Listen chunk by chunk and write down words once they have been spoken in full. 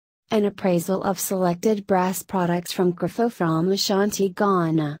An appraisal of selected brass products from Krofofrom Ashanti,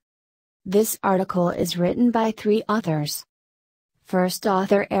 Ghana. This article is written by 3 authors. First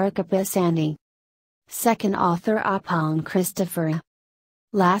author Krofofrom Ashanti. Second author Appraisal Christopher.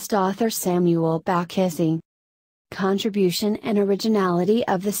 Last author Samuel Bakissi. Contribution and originality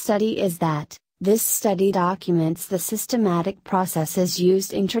of the study is that this study documents the systematic processes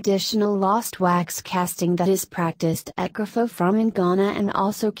used in traditional lost wax casting that is practiced at Krofofrom in Ghana, and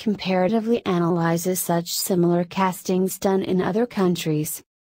also comparatively analyzes such similar castings done in other countries.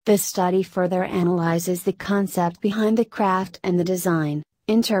 The study further analyzes the concept behind the craft and the design,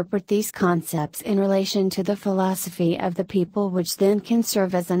 interpret these concepts in relation to the philosophy of the people, which then can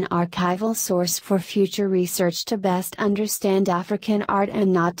serve as an archival source for future research to best understand African art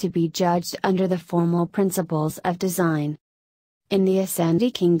and not to be judged under the formal principles of design. In the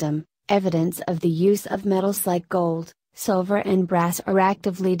Ashanti Kingdom, evidence of the use of metals like gold, silver and brass are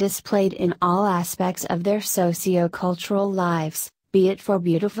actively displayed in all aspects of their socio-cultural lives, be it for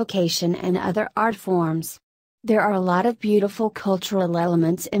beautification and other art forms. There are a lot of beautiful cultural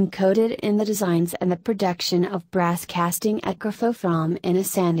elements encoded in the designs and the production of brass casting at Krofofrom in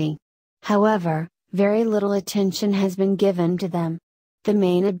Ashanti. However, very little attention has been given to them. The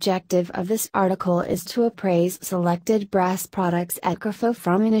main objective of this article is to appraise selected brass products at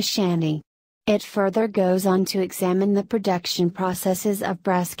Krofofrom in Ashanti. It further goes on to examine the production processes of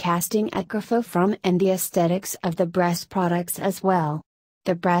brass casting at Krofofrom and the aesthetics of the brass products as well.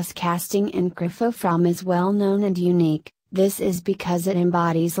 The brass casting in Krofofrom is well known and unique. This is because it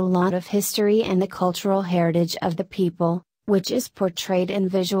embodies a lot of history and the cultural heritage of the people, which is portrayed in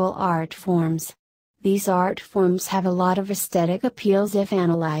visual art forms. These art forms have a lot of aesthetic appeals if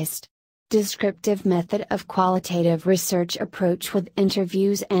analyzed. Descriptive method of qualitative research approach with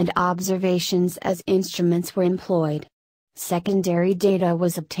interviews and observations as instruments were employed. Secondary data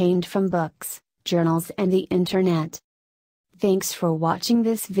was obtained from books, journals and the internet. Thanks for watching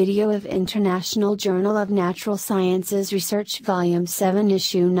this video of International Journal of Natural Sciences Research Volume 7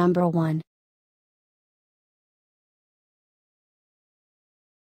 Issue Number 1.